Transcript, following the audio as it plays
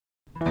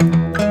Hello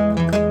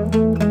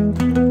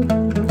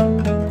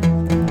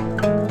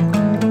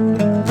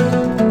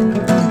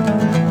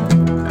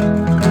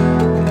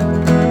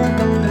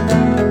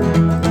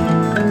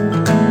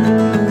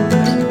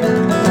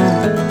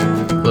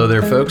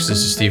there, folks. This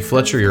is Steve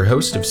Fletcher, your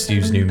host of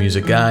Steve's New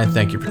Music Guide.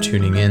 Thank you for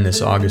tuning in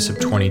this August of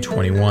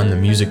 2021. The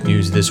music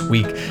news this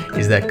week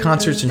is that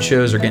concerts and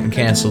shows are getting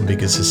canceled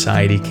because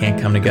society can't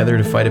come together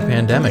to fight a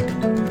pandemic.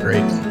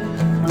 Great.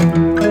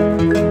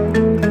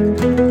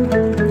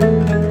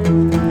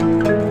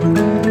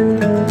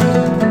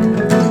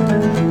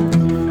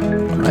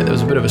 All right, that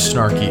was a bit of a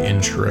snarky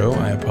intro.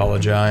 I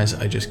apologize.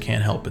 I just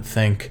can't help but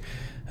think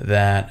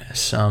that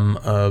some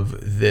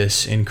of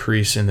this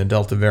increase in the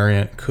Delta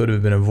variant could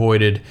have been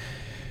avoided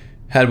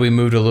had we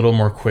moved a little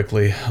more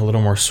quickly, a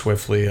little more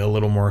swiftly, a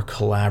little more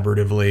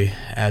collaboratively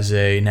as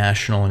a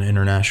national and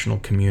international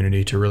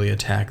community to really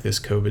attack this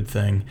COVID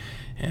thing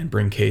and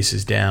bring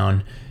cases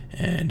down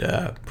and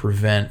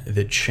prevent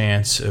the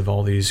chance of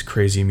all these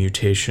crazy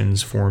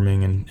mutations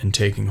forming and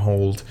taking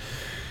hold.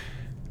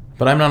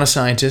 But I'm not a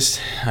scientist.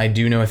 I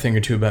do know a thing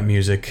or two about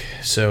music,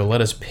 so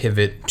let us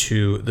pivot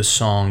to the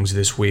songs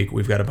this week.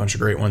 We've got a bunch of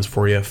great ones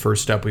for you.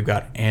 First up, we've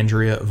got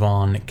Andrea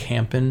Von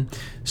Campen,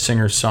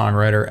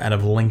 singer-songwriter out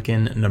of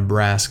Lincoln,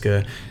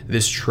 Nebraska.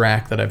 This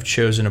track that I've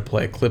chosen to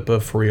play a clip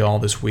of for you all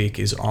this week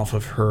is off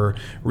of her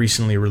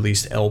recently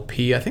released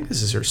LP. I think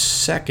this is her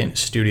second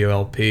studio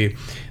LP.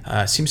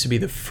 Seems to be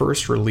the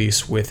first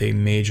release with a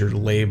major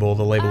label.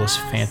 The label is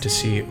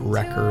Fantasy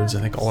Records.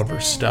 I think all of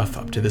her stuff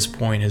up to this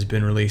point has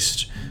been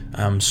released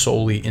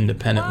solely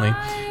independently.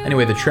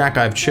 Anyway, the track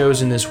I've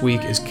chosen this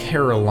week is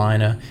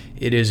Carolina.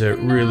 It is a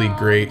really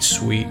great,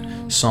 sweet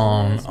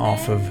song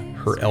off of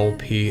her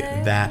LP,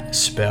 That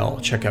Spell.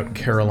 Check out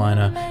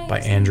Carolina by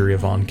Andrea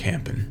Von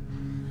Campen.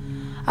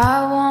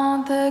 I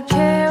want the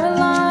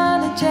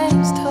Carolina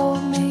James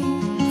told me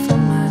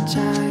from my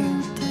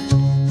childhood,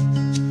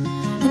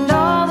 and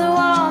all the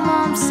while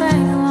Mom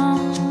sang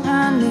along,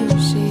 I knew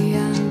she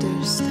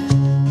understood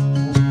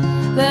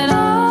that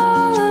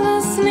all of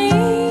us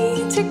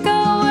need to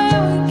go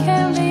where we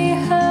can be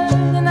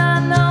heard, and I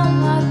know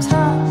my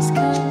time has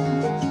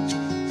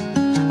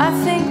come. I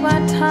think my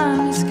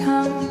time has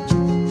come.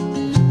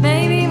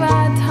 Maybe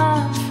my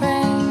time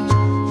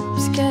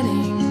frame's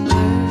getting blurred.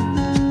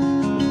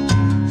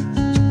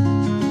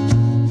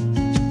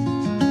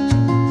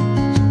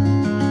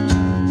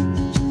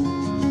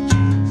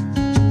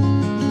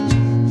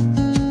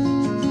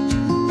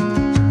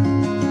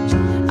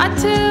 I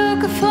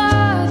took a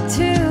flight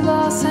to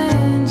Los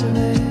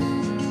Angeles,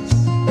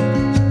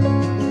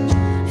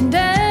 and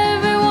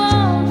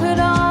everyone put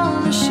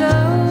on a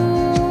show.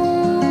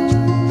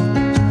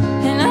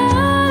 And I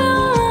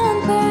don't want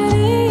that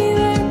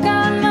either,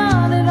 God,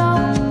 not at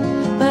all,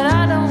 but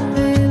I don't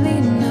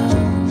really know.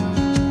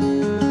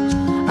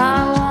 I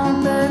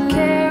want the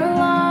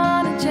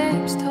Carolina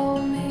James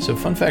told me. So,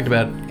 fun fact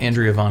about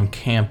Andrea Von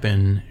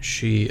Campen,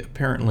 she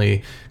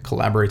apparently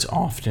collaborates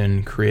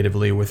often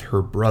creatively with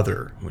her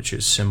brother, which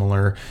is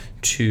similar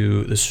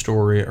to the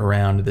story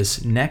around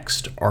this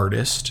next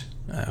artist,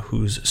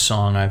 whose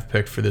song I've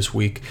picked for this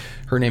week.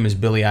 Her name is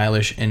Billie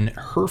Eilish, and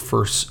her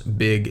first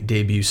big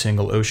debut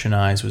single, Ocean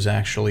Eyes, was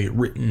actually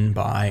written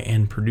by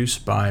and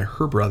produced by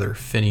her brother,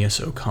 Phineas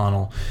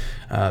O'Connell.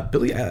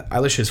 Billie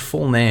Eilish's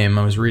full name,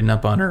 I was reading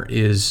up on her,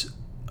 is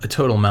a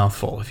total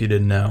mouthful, if you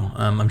didn't know.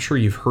 I'm sure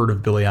you've heard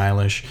of Billie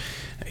Eilish.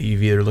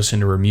 You've either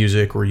listened to her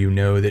music or you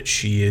know that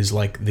she is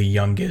like the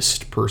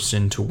youngest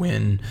person to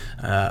win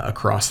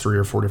across 3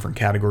 or 4 different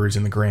categories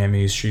in the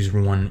Grammys. She's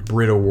won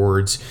Brit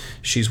Awards.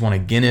 She's won a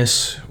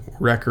Guinness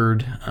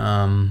record.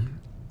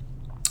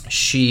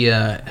 She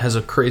has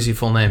a crazy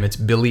full name. It's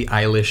Billie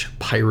Eilish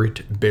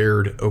Pirate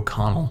Baird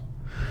O'Connell.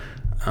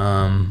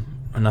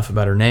 Enough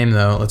about her name,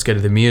 though. Let's get to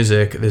the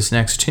music. This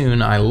next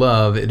tune I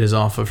love. It is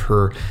off of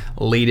her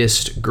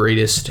latest,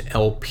 greatest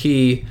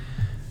LP.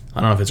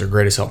 I don't know if it's her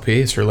greatest LP.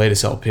 It's her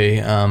latest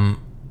LP.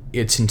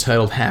 It's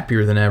entitled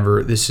Happier Than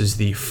Ever. This is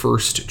the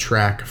first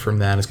track from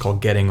that. It's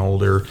called Getting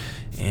Older.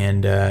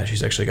 And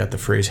she's actually got the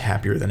phrase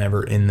happier than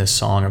ever in this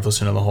song. I've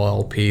listened to the whole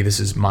LP. This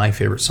is my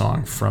favorite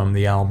song from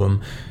the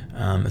album.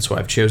 That's why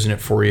I've chosen it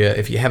for you.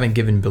 If you haven't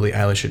given Billie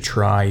Eilish a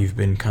try, you've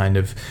been kind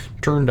of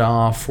turned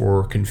off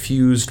or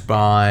confused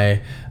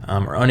by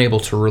or unable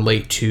to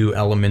relate to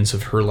elements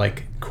of her,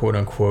 like,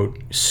 quote-unquote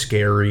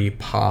scary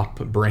pop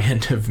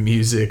brand of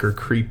music or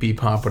creepy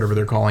pop, whatever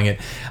they're calling it,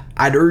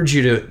 I'd urge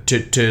you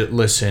to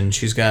listen.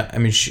 She's got,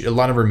 a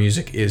lot of her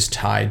music is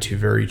tied to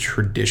very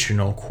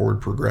traditional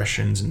chord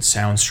progressions and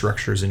sound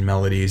structures and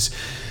melodies.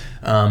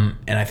 And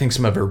I think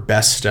some of her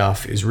best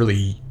stuff is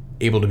really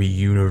able to be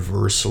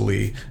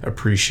universally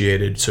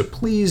appreciated. So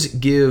please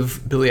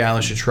give Billie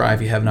Eilish a try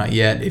if you have not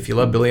yet. If you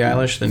love Billie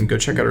Eilish, then go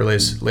check out her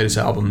latest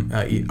album.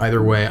 Either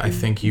way, I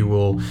think you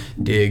will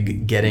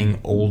dig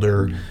Getting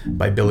Older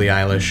by Billie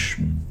Eilish.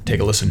 Take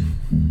a listen.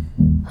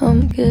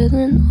 I'm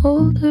getting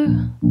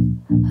older,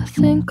 I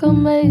think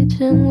I'm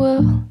aging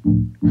well.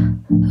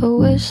 I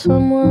wish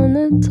someone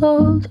had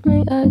told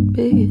me I'd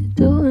be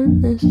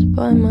doing this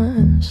by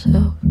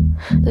myself.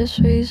 There's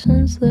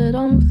reasons that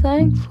I'm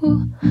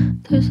thankful,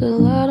 there's a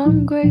lot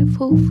I'm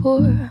grateful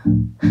for,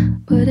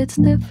 but it's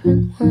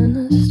different when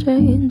a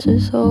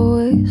stranger's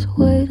always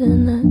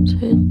waiting at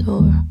your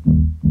door.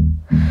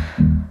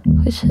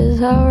 Which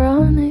is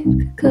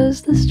ironic,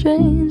 cause the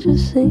stranger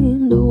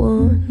seemed to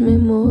want me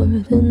more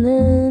than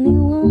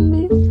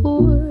anyone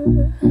before.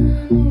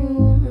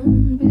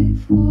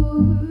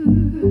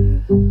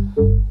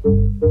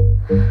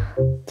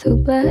 Too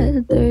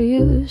bad they're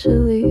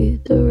usually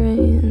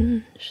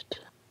deranged.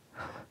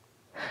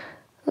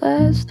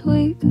 Last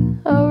week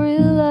I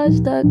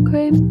realized I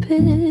crave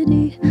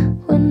pity.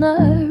 When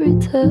I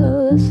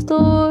retell a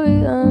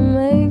story, I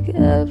make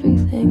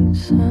everything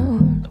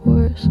sound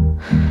worse.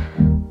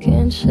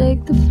 Can't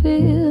shake the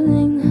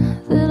feeling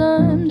that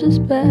I'm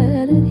just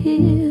bad at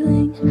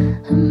healing.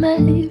 And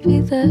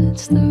maybe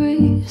that's the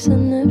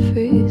reason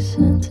every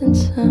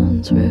sentence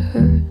sounds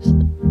rehearsed,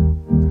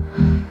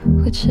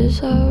 which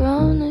is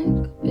ironic.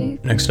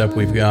 Next up,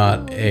 we've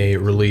got a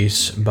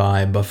release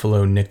by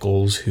Buffalo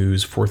Nichols,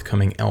 whose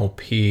forthcoming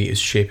LP is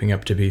shaping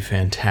up to be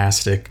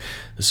fantastic.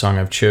 The song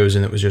I've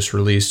chosen that was just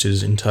released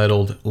is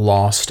entitled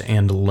Lost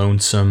and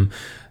Lonesome.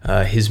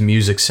 His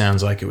music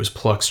sounds like it was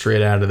plucked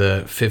straight out of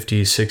the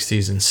 50s,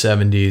 60s, and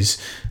 70s.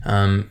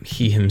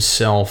 He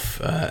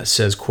himself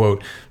says,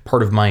 quote,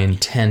 "Part of my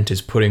intent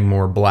is putting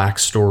more black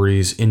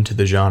stories into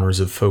the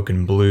genres of folk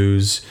and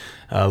blues.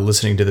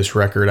 Listening to this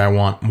record, I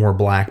want more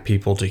black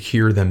people to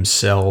hear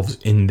themselves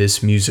in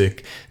this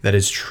music that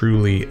is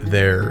truly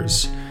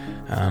theirs."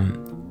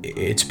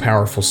 It's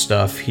powerful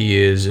stuff. He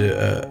is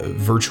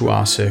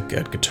virtuosic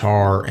at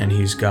guitar, and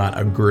he's got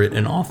a grit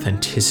and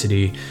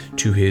authenticity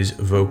to his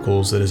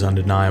vocals that is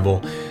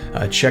undeniable.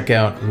 Check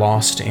out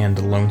Lost and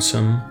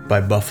Lonesome by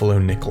Buffalo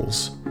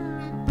Nichols.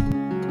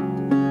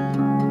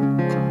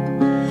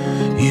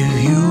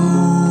 If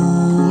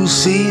you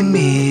see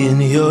me in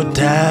your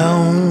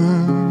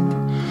town,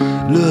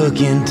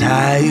 looking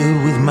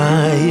tired with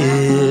my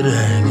head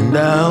hanging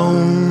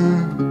down,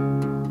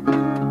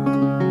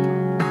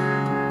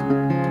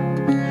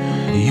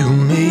 you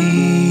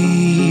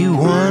may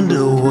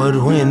wonder what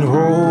went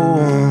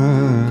wrong.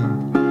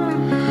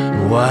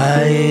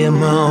 Why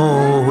am I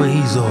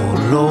always all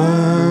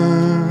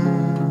alone?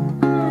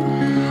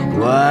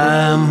 Why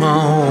am I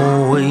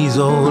always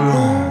all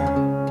alone?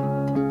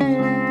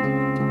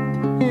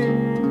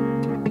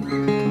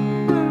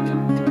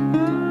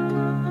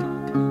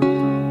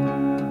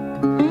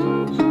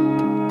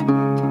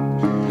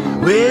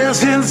 Well,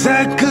 since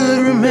I could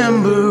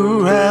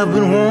remember, I've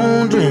been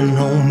wandering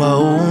on my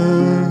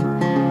own,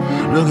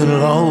 looking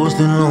lost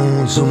and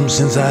lonesome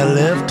since I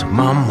left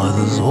my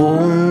mother's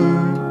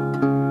home.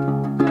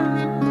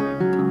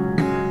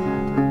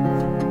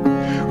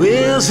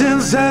 Well,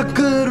 since I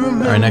could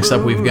remember. All right, next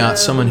up, we've got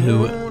someone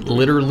who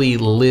literally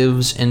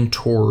lives and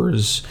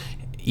tours,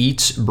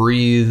 eats,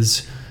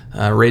 breathes,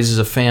 raises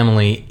a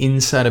family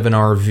inside of an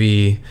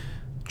RV,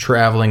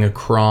 traveling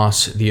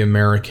across the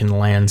American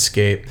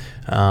landscape.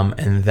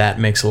 And that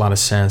makes a lot of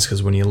sense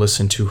because when you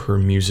listen to her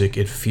music,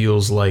 it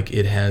feels like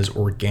it has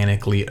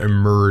organically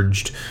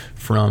emerged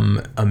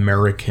from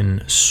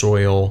American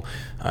soil.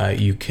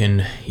 You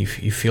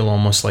feel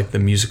almost like the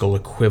musical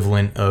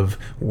equivalent of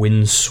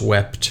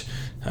windswept,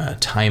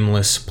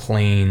 timeless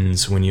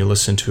plains when you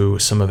listen to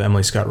some of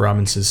Emily Scott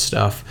Robinson's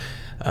stuff.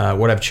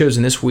 What I've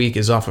chosen this week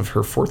is off of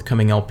her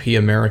forthcoming LP,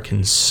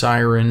 American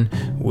Siren,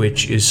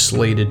 which is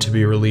slated to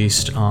be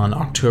released on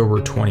October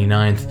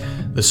 29th.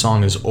 The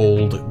song is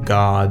Old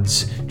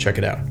Gods. Check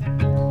it out.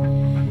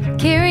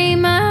 Carry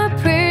my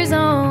prayers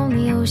on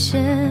the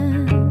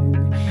ocean,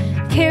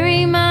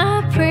 carry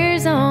my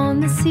prayers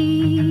on the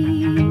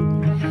sea.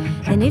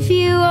 And if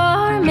you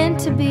are meant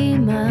to be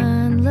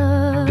mine,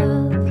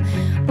 love,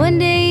 one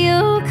day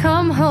you'll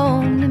come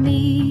home to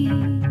me.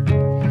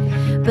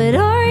 But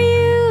are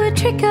you a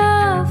trick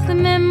of the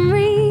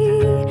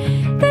memory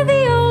that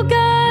the old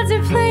gods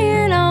are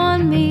playing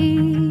on me?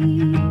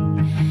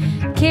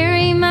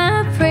 Carry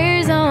my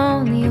prayers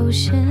on the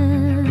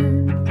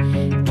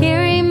ocean,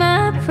 carry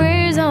my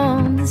prayers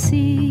on the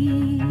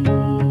sea.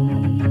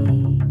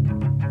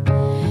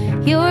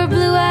 Your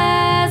blue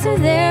eyes are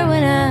there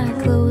when I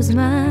close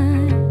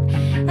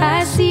mine,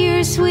 I see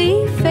your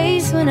sweet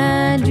face when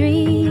I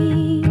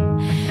dream.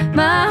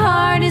 My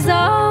heart is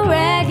all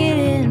ragged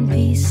in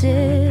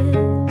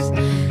pieces,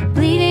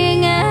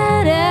 bleeding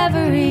at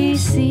every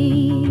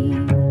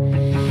seam.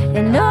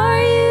 And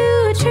are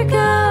you a trick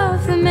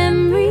of the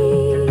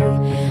memory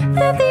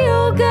that the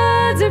old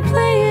gods are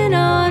playing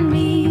on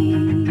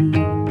me?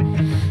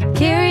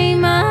 Carry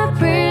my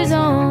prayers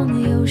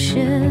on the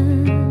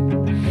ocean,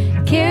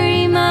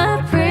 carry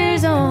my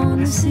prayers on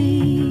the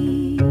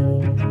sea.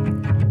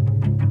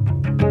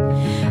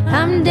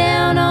 I'm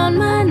down on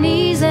my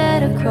knees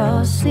at a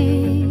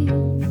crossing.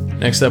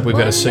 Next up, we've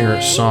got a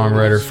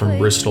singer-songwriter from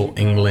Bristol,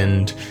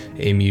 England.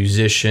 a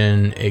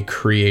musician, a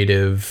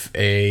creative,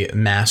 a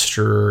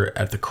master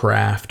at the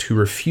craft who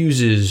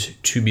refuses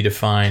to be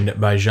defined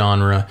by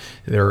genre.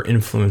 There are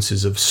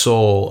influences of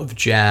soul, of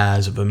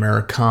jazz, of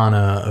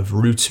Americana, of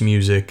roots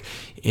music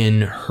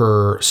in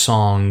her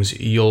songs.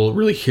 You'll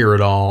really hear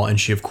it all, and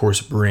she of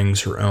course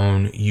brings her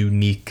own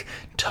unique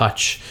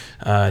touch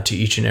to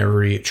each and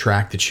every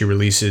track that she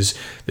releases.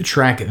 The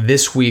track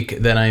this week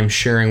that I am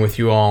sharing with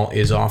you all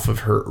is off of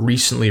her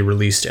recently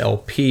released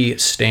LP,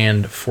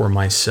 Stand For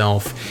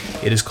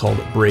Myself. It is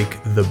called Break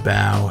the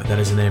Bow. That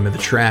is the name of the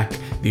track.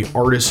 The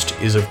artist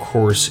is of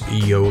course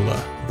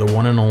Yola, the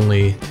one and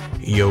only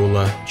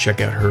Yola.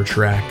 Check out her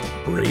track,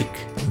 Break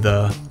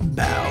the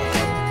Bow.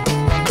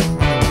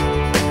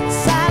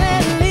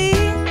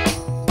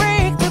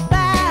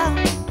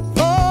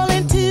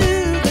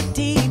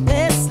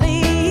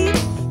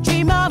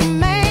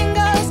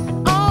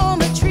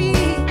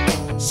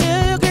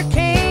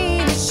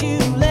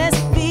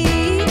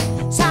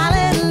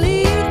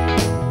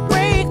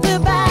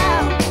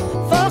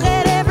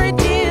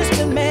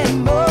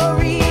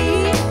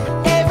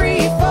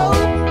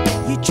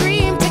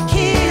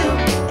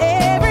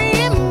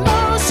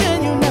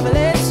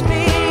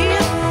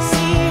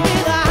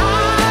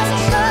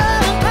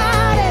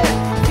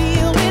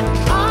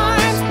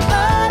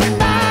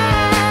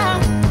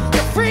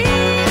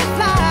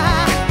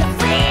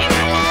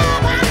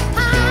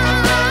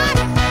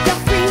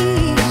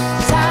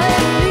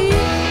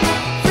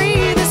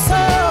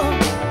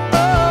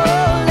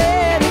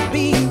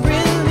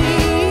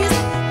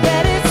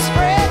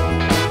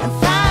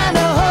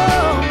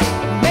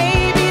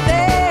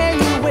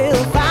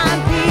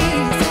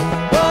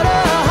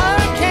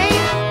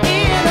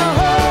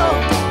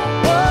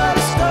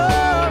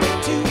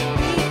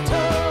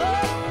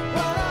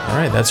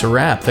 That's a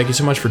wrap. Thank you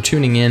so much for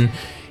tuning in.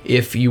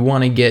 If you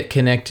want to get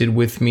connected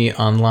with me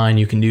online,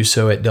 you can do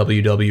so at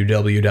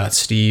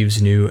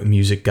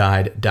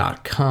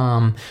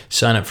www.stevesnewmusicguide.com.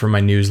 Sign up for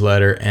my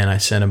newsletter, and I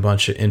send a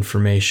bunch of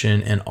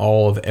information and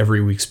all of every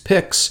week's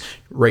picks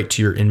right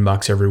to your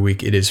inbox every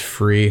week. It is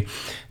free.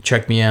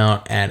 Check me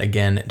out at,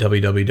 again,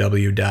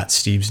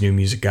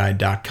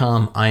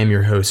 www.stevesnewmusicguide.com. I am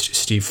your host,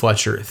 Steve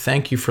Fletcher.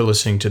 Thank you for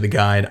listening to The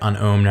Guide on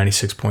Ohm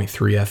 96.3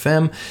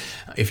 FM.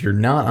 If you're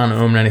not on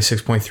Ohm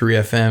 96.3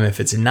 FM, if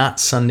it's not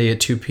Sunday at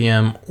 2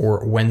 p.m.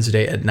 or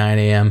Wednesday at 9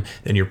 a.m.,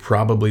 then you're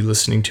probably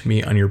listening to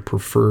me on your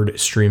preferred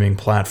streaming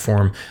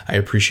platform. I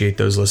appreciate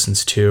those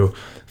listens too.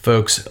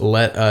 Folks,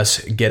 let us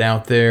get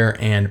out there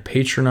and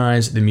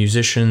patronize the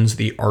musicians,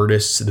 the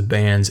artists, the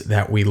bands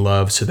that we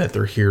love so that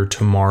they're here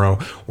tomorrow,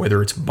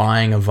 whether it's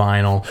buying a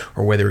vinyl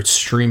or whether it's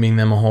streaming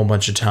them a whole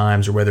bunch of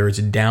times or whether it's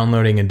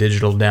downloading a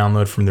digital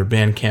download from their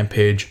Bandcamp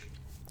page.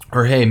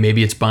 Or hey,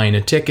 maybe it's buying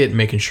a ticket,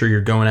 making sure you're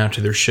going out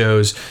to their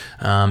shows,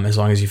 as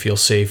long as you feel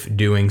safe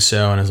doing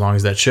so, and as long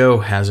as that show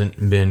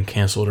hasn't been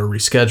canceled or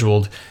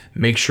rescheduled.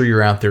 Make sure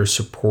you're out there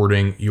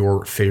supporting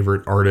your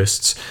favorite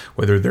artists,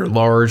 whether they're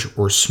large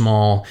or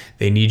small.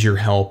 They need your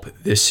help.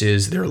 This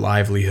is their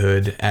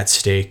livelihood at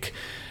stake.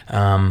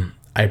 I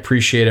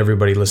appreciate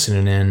everybody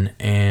listening in,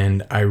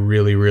 and I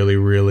really, really,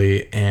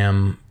 really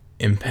am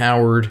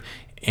empowered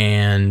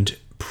and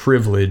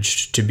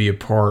privileged to be a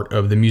part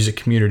of the music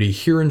community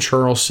here in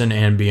Charleston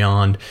and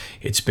beyond.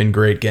 It's been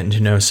great getting to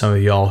know some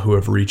of y'all who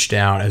have reached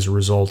out as a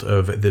result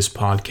of this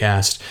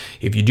podcast.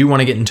 If you do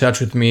want to get in touch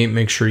with me,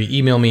 make sure you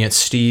email me at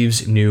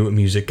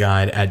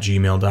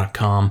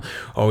stevesnewmusicguide@gmail.com.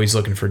 Always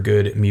looking for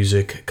good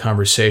music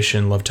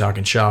conversation, love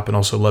talking shop, and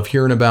also love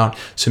hearing about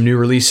some new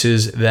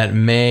releases that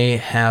may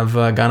have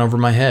gone over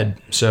my head.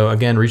 So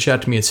again, reach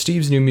out to me at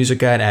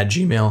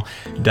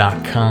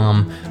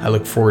stevesnewmusicguide@gmail.com. I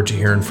look forward to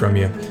hearing from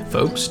you.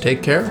 Folks,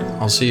 take care.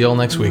 I'll see you all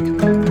next week.